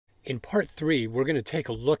In part 3, we're going to take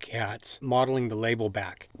a look at modeling the label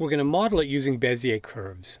back. We're going to model it using Bezier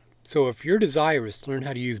curves. So if your desire is to learn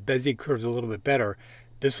how to use Bezier curves a little bit better,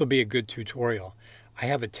 this will be a good tutorial. I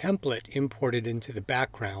have a template imported into the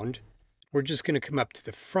background. We're just going to come up to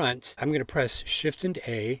the front. I'm going to press Shift and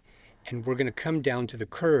A, and we're going to come down to the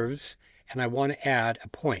curves, and I want to add a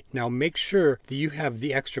point. Now make sure that you have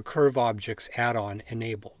the extra curve objects add-on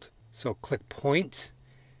enabled. So click point,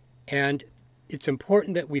 and it's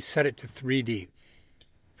important that we set it to 3D.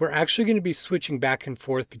 We're actually going to be switching back and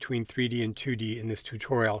forth between 3D and 2D in this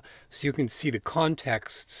tutorial, so you can see the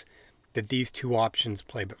contexts that these two options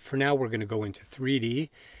play. But for now, we're going to go into 3D.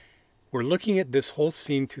 We're looking at this whole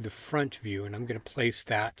scene through the front view, and I'm going to place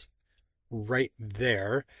that right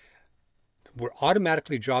there. We're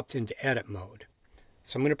automatically dropped into edit mode.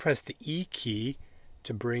 So I'm going to press the E key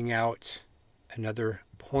to bring out another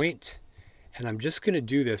point. And I'm just going to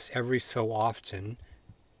do this every so often.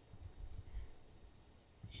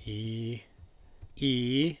 E,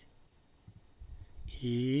 E,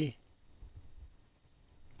 E.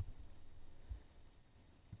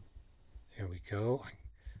 There we go.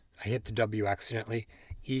 I hit the W accidentally.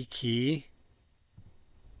 E key.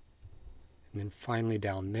 And then finally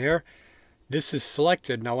down there. This is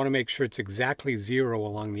selected, and I want to make sure it's exactly 0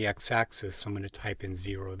 along the x-axis. So I'm going to type in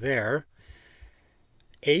 0 there.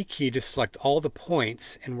 A key to select all the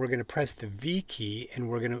points, and we're going to press the V key, and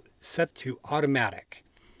we're going to set to automatic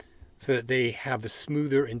so that they have a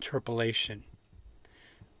smoother interpolation.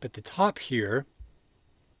 But the top here,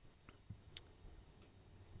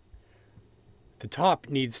 the top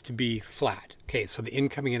needs to be flat. Okay, so the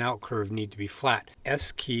incoming and out curve need to be flat.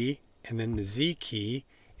 S key, and then the Z key,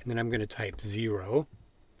 and then I'm going to type 0.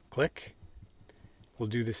 Click. We'll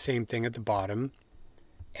do the same thing at the bottom.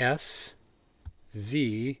 S,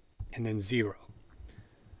 Z, and then 0.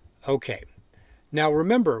 Okay. Now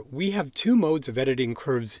remember, we have two modes of editing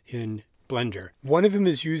curves in Blender. One of them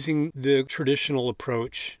is using the traditional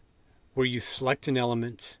approach where you select an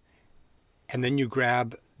element and then you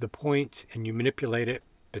grab the point and you manipulate it.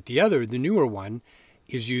 But the other, the newer one,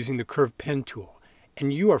 is using the curve pen tool.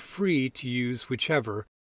 And you are free to use whichever.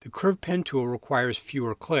 The curve pen tool requires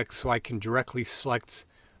fewer clicks, so I can directly select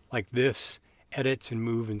like this, edit and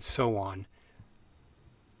move and so on.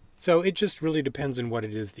 So it just really depends on what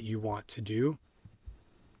it is that you want to do.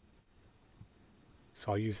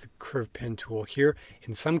 So I'll use the curve pen tool here.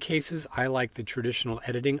 In some cases, I like the traditional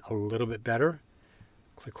editing a little bit better.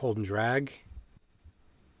 Click, hold, and drag.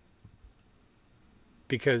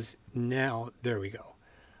 Because now, there we go.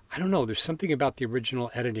 I don't know, there's something about the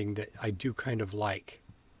original editing that I do kind of like.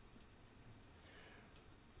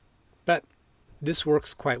 But this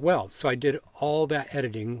works quite well. So I did all that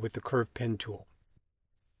editing with the curve pen tool.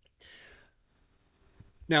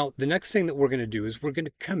 Now, the next thing that we're going to do is we're going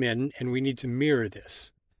to come in and we need to mirror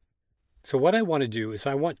this. So what I want to do is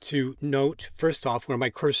I want to note, first off, where my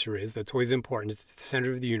cursor is. That's always important. It's the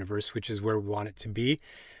center of the universe, which is where we want it to be.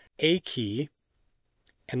 A key,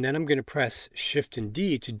 and then I'm going to press Shift and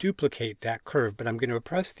D to duplicate that curve, but I'm going to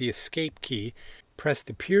press the Escape key, press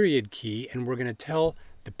the period key, and we're going to tell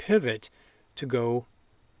the pivot to go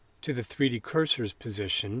to the 3D cursor's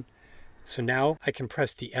position. So now I can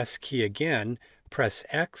press the S key again, press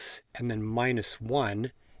X and then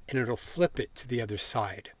 -1, and it'll flip it to the other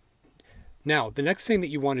side. Now, the next thing that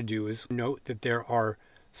you want to do is note that there are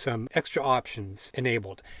some extra options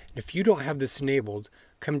enabled. If you don't have this enabled,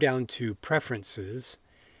 come down to Preferences,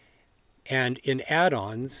 and in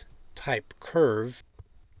Add-ons, type Curve,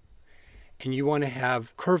 and you want to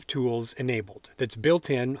have Curve Tools enabled. That's built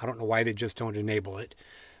in. I don't know why they just don't enable it,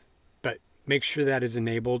 but make sure that is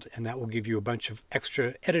enabled, and that will give you a bunch of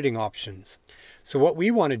extra editing options. So what we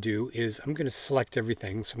want to do is I'm going to select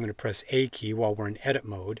everything. So I'm going to press A key while we're in edit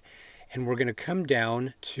mode, and we're going to come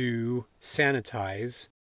down to Sanitize,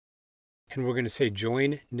 and we're going to say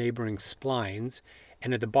Join Neighboring Splines,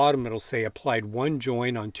 and at the bottom it'll say Applied one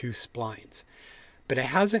join on two splines. But it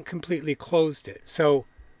hasn't completely closed it. So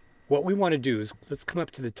what we want to do is let's come up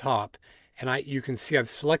to the top, and you can see I've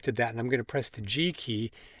selected that, and I'm going to press the G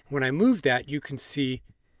key. When I move that, you can see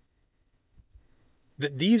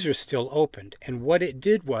that these are still opened. And what it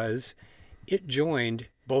did was it joined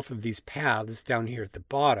both of these paths down here at the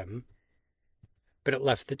bottom, but it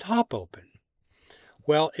left the top open.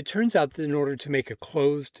 Well, it turns out that in order to make a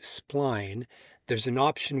closed spline, there's an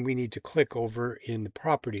option we need to click over in the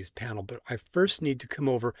Properties panel, but I first need to come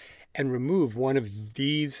over and remove one of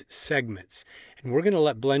these segments. And we're going to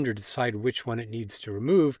let Blender decide which one it needs to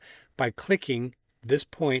remove by clicking this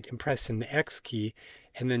point and pressing the X key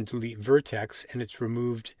and then delete vertex, and it's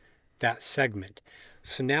removed that segment.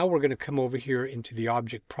 So now we're going to come over here into the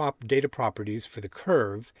object data properties for the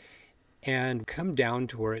curve and come down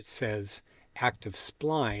to where it says active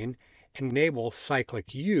spline and enable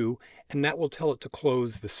cyclic U, and that will tell it to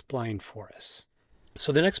close the spline for us.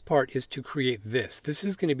 So the next part is to create this. This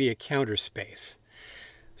is going to be a counter space.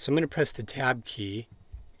 So I'm going to press the tab key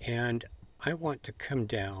and I want to come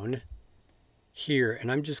down here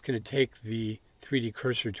and I'm just going to take the 3D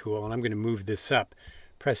cursor tool and I'm going to move this up.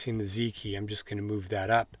 Pressing the Z key, I'm just going to move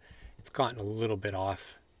that up. It's gotten a little bit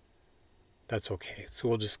off. That's okay. So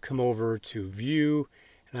we'll just come over to View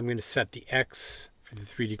and I'm going to set the X for the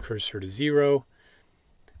 3D cursor to 0.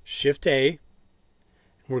 Shift A. And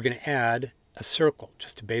we're going to add a circle,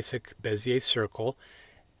 just a basic Bezier circle.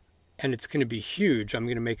 And it's going to be huge. I'm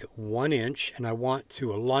going to make it 1 inch and I want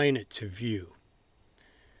to align it to View.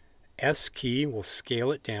 S key will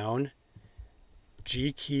scale it down.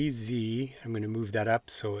 G key, Z, I'm going to move that up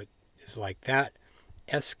so it is like that.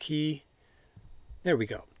 S key, there we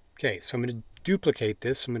go. Okay, so I'm going to duplicate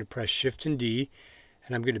this. I'm going to press Shift and D,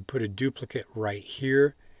 and I'm going to put a duplicate right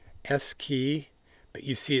here. S key, but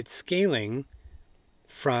you see it's scaling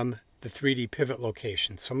from the 3D pivot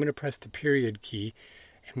location. So I'm going to press the period key,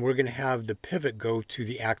 and we're going to have the pivot go to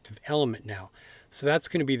the active element now. So that's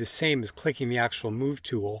going to be the same as clicking the actual move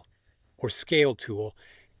tool or scale tool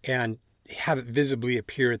and have it visibly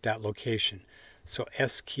appear at that location. So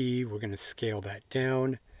S key, we're going to scale that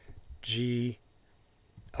down. G.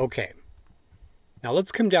 Okay. Now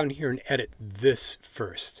let's come down here and edit this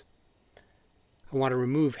first. I want to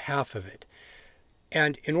remove half of it.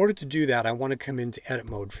 And in order to do that, I want to come into edit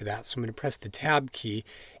mode for that. So I'm going to press the tab key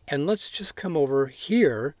and let's just come over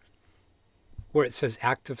here where it says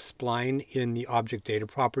active spline in the object data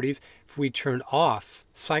properties. If we turn off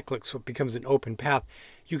cyclic so it becomes an open path,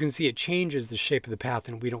 you can see it changes the shape of the path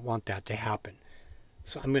and we don't want that to happen.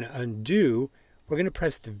 So I'm going to undo. We're going to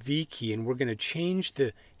press the V key and we're going to change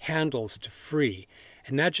the handles to free.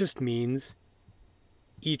 And that just means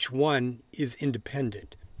each one is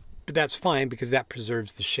independent. But that's fine because that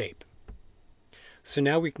preserves the shape. So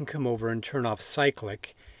now we can come over and turn off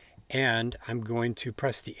cyclic. And I'm going to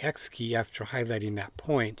press the X key after highlighting that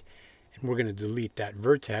point, and we're going to delete that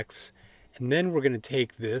vertex. And then we're going to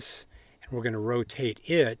take this and we're going to rotate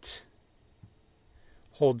it,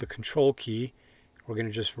 hold the control key. We're going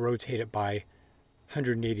to just rotate it by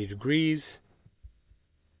 180 degrees.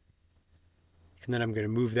 And then I'm going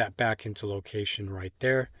to move that back into location right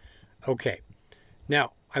there. Okay,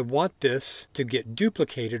 now I want this to get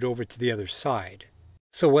duplicated over to the other side.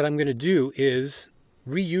 So what I'm going to do is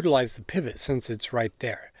reutilize the pivot since it's right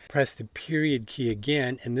there. Press the period key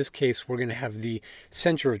again. In this case, we're going to have the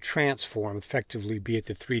center of transform effectively be at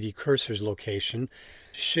the 3D cursor's location.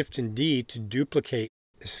 Shift and D to duplicate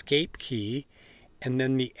escape key, and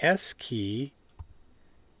then the S key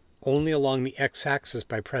only along the X-axis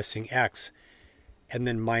by pressing X, and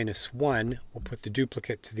then -1 will put the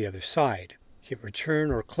duplicate to the other side. Hit return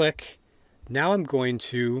or click. Now I'm going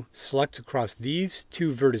to select across these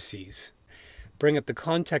two vertices. Bring up the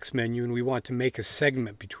context menu and we want to make a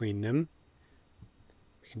segment between them.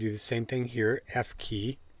 We can do the same thing here, F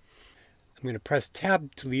key. I'm going to press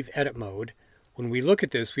tab to leave edit mode. When we look at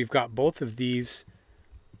this, we've got both of these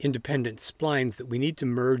independent splines that we need to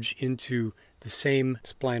merge into the same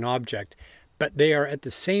spline object, but they are at the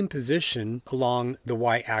same position along the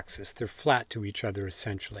y-axis. They're flat to each other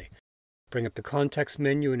essentially. Bring up the context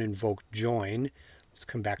menu and invoke join. Let's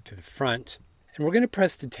come back to the front. And we're going to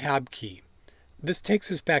press the tab key. This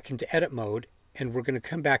takes us back into edit mode, and we're going to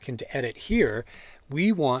come back into edit here.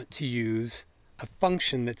 We want to use a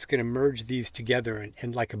function that's going to merge these together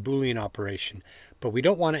and like a Boolean operation, but we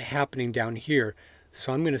don't want it happening down here.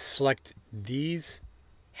 So I'm going to select these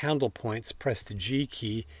handle points, press the G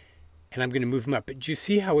key, and I'm going to move them up. But do you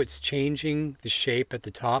see how it's changing the shape at the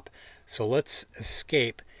top? So let's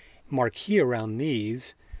escape, marquee around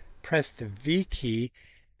these, press the V key,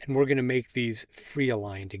 and we're going to make these free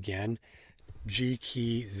aligned again. G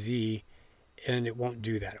key, Z, and it won't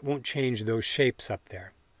do that. It won't change those shapes up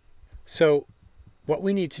there. So what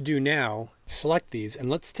we need to do now, select these, and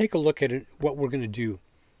let's take a look at what we're going to do.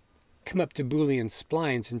 Come up to Boolean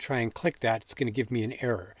splines and try and click that. It's going to give me an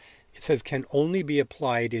error. It says can only be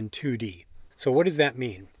applied in 2D. So what does that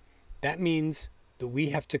mean? That means that we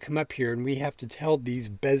have to come up here and we have to tell these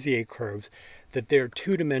Bezier curves that they're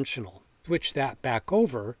two-dimensional. Switch that back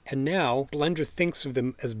over, and now Blender thinks of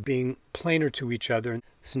them as being planar to each other.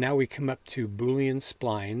 So now we come up to Boolean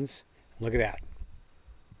splines. Look at that.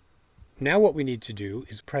 Now what we need to do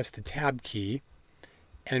is press the tab key,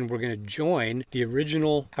 and we're going to join the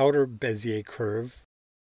original outer Bezier curve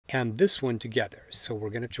and this one together. So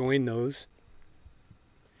we're going to join those.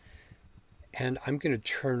 And I'm going to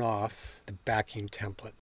turn off the backing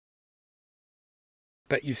template.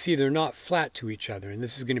 But you see they're not flat to each other, and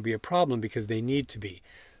this is going to be a problem because they need to be.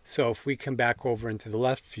 So if we come back over into the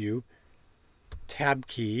left view, tab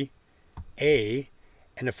key, A,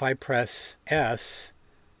 and if I press S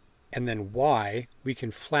and then Y, we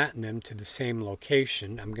can flatten them to the same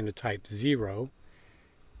location. I'm going to type 0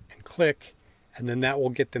 and click, and then that will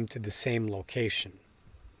get them to the same location.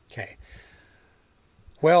 Okay.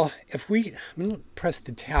 Well, I'm going to press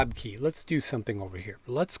the tab key. Let's do something over here.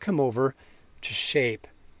 Let's come over to shape.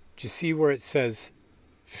 Do you see where it says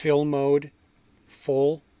fill mode,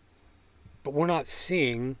 full? But we're not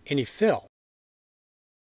seeing any fill.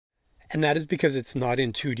 And that is because it's not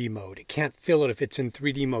in 2D mode. It can't fill it if it's in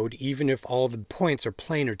 3D mode, even if all the points are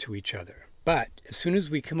planar to each other. But as soon as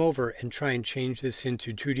we come over and try and change this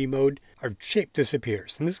into 2D mode, our shape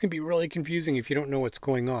disappears. And this can be really confusing if you don't know what's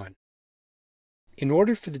going on. In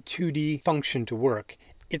order for the 2D function to work,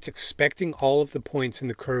 it's expecting all of the points in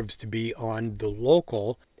the curves to be on the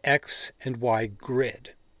local X and Y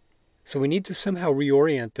grid. So we need to somehow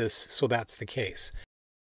reorient this so that's the case.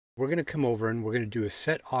 We're going to come over and we're going to do a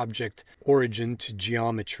set object origin to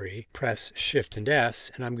geometry, press Shift and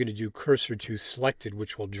S, and I'm going to do cursor to selected,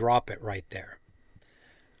 which will drop it right there.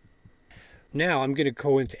 Now I'm going to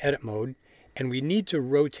go into edit mode, and we need to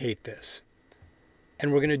rotate this.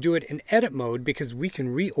 And we're going to do it in edit mode because we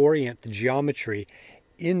can reorient the geometry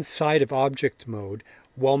inside of object mode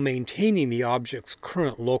while maintaining the object's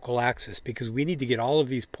current local axis, because we need to get all of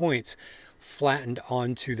these points flattened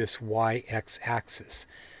onto this YX axis.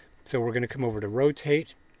 So we're going to come over to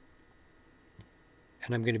rotate,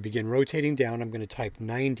 and I'm going to begin rotating down. I'm going to type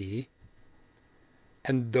 90,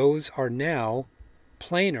 and those are now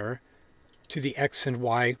planar to the X and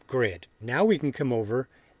Y grid. Now we can come over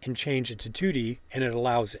and change it to 2D, and it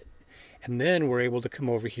allows it. And then we're able to come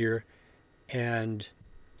over here and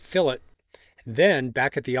fill it. Then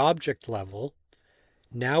back at the object level,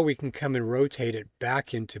 now we can come and rotate it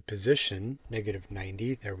back into position,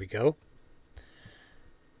 -90, there we go.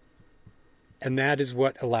 And that is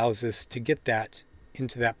what allows us to get that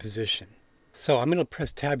into that position. So I'm going to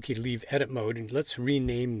press tab key to leave edit mode, and let's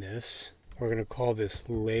rename this. We're going to call this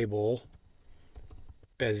label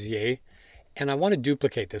Bezier. And I want to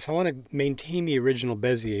duplicate this. I want to maintain the original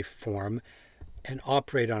Bezier form and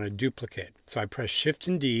operate on a duplicate. So I press Shift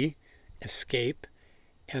and D, escape,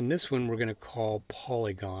 and this one we're going to call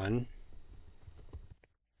polygon.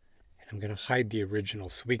 I'm going to hide the original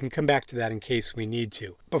so we can come back to that in case we need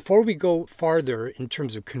to. Before we go farther in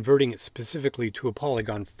terms of converting it specifically to a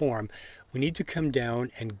polygon form, we need to come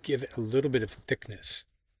down and give it a little bit of thickness,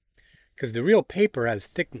 because the real paper has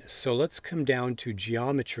thickness. So let's come down to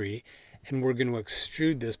geometry, and we're going to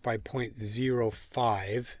extrude this by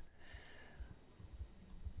 0.05.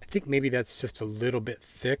 I think maybe that's just a little bit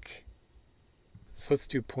thick. So let's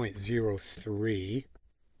do 0.03.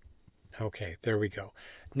 Okay, there we go.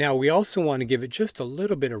 Now we also want to give it just a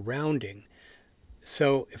little bit of rounding.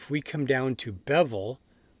 So if we come down to bevel,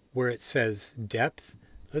 where it says depth,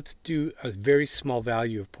 let's do a very small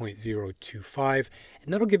value of 0.025,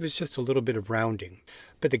 and that'll give us just a little bit of rounding.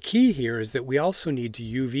 But the key here is that we also need to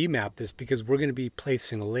UV map this, because we're going to be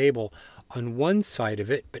placing a label on one side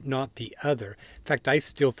of it, but not the other. In fact, I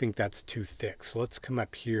still think that's too thick. So let's come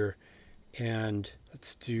up here and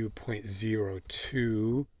let's do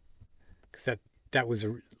 0.02, because that was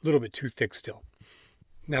a little bit too thick still.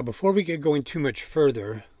 Now, before we get going too much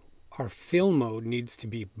further, our fill mode needs to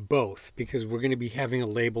be both, because we're going to be having a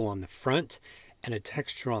label on the front and a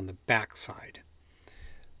texture on the back side.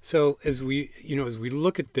 So as we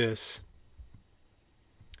look at this,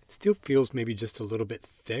 it still feels maybe just a little bit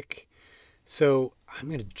thick. So I'm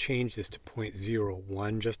going to change this to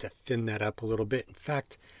 0.01 just to thin that up a little bit. In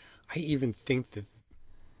fact, I even think that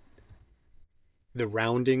the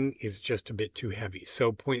rounding is just a bit too heavy.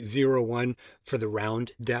 So 0.01 for the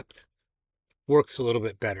round depth works a little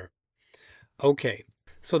bit better. Okay,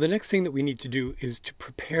 so the next thing that we need to do is to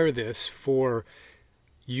prepare this for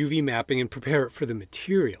UV mapping and prepare it for the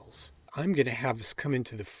materials. I'm going to have us come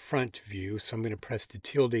into the front view. So I'm going to press the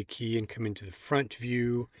tilde key and come into the front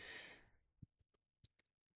view.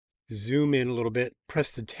 Zoom in a little bit,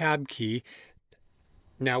 press the tab key.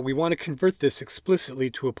 Now we want to convert this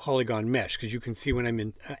explicitly to a polygon mesh, because you can see when I'm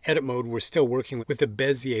in edit mode, we're still working with a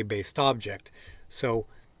Bezier based object. So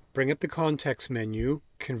bring up the context menu,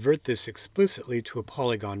 convert this explicitly to a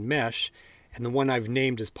polygon mesh, and the one I've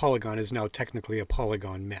named as polygon is now technically a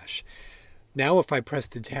polygon mesh. Now if I press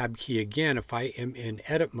the tab key again, if I am in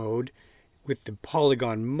edit mode with the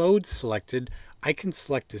polygon mode selected, I can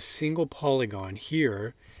select a single polygon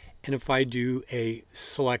here, And if I do a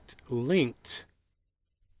select linked,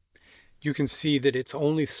 you can see that it's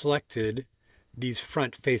only selected these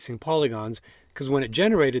front-facing polygons, because when it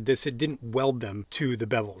generated this, it didn't weld them to the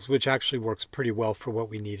bevels, which actually works pretty well for what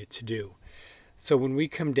we need it to do. So when we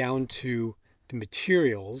come down to the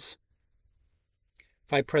materials,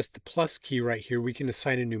 if I press the plus key right here, we can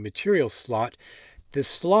assign a new material slot. This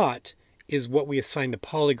slot is what we assign the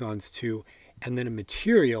polygons to, and then a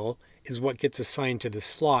material is what gets assigned to the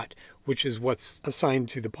slot, which is what's assigned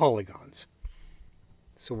to the polygons.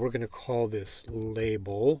 So we're going to call this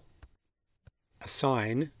label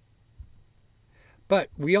assign. But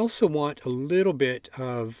we also want a little bit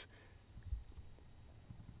of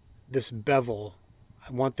this bevel.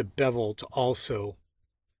 I want the bevel to also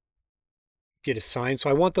get assigned. So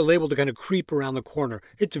I want the label to kind of creep around the corner.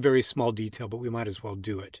 It's a very small detail, but we might as well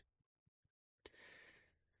do it.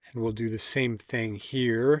 And we'll do the same thing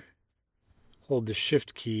here. Hold the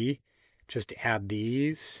shift key just to add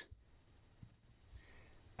these.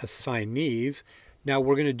 Assign these. Now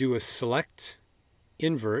we're going to do a select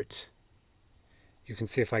invert. You can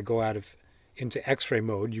see if I go into X-ray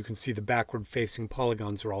mode, you can see the backward facing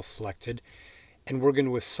polygons are all selected. And we're going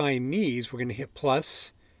to assign these. We're going to hit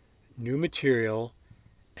plus, new material,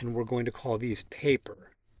 and we're going to call these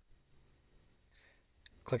paper.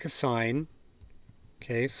 Click assign.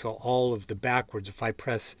 Okay, so all of the backwards, if I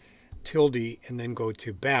press tilde and then go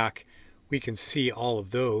to back, we can see all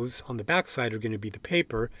of those. On the back side are going to be the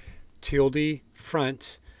paper, tilde,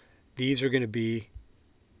 front. These are going to be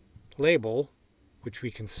label, which we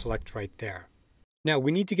can select right there. Now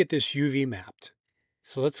we need to get this UV mapped.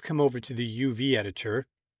 So let's come over to the UV editor.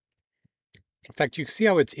 In fact, you see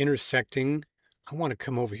how it's intersecting? I want to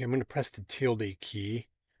come over here. I'm going to press the tilde key,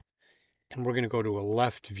 and we're going to go to a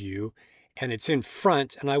left view, and it's in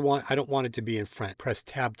front, and I don't want it to be in front. Press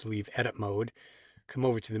tab to leave edit mode. Come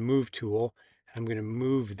over to the move tool, and I'm going to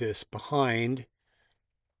move this behind.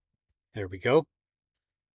 There we go.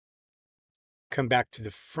 Come back to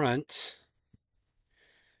the front.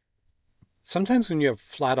 Sometimes when you have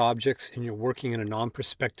flat objects and you're working in a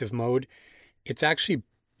non-perspective mode, it's actually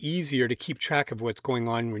easier to keep track of what's going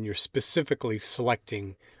on when you're specifically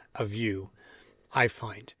selecting a view, I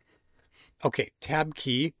find. Okay, tab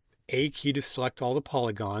key, A key to select all the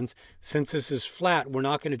polygons. Since this is flat, we're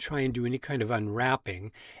not going to try and do any kind of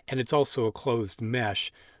unwrapping, and it's also a closed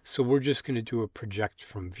mesh, so we're just going to do a project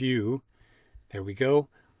from view. There we go.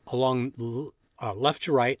 Along left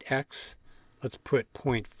to right X, let's put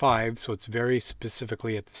 0.5 so it's very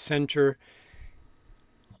specifically at the center.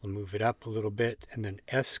 I'll move it up a little bit, and then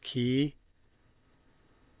S key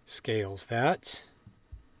scales that.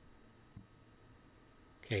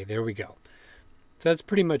 Okay, there we go. So that's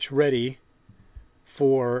pretty much ready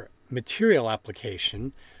for material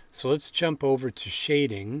application. So let's jump over to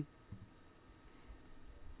shading.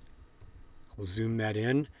 I'll zoom that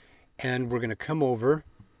in, and we're going to come over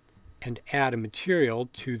and add a material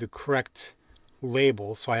to the correct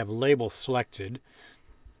label. So I have label selected,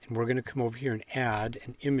 and we're going to come over here and add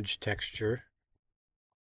an image texture.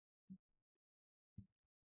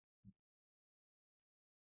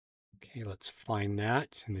 Okay, let's find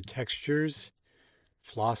that in the textures.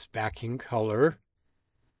 Floss backing color.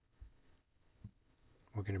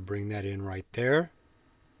 We're going to bring that in right there.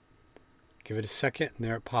 Give it a second, and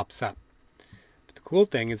there it pops up. But the cool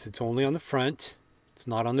thing is it's only on the front. It's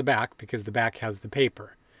not on the back, because the back has the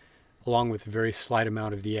paper, along with a very slight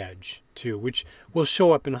amount of the edge too, which will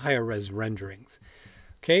show up in higher res renderings.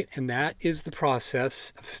 Okay, and that is the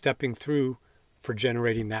process of stepping through for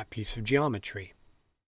generating that piece of geometry.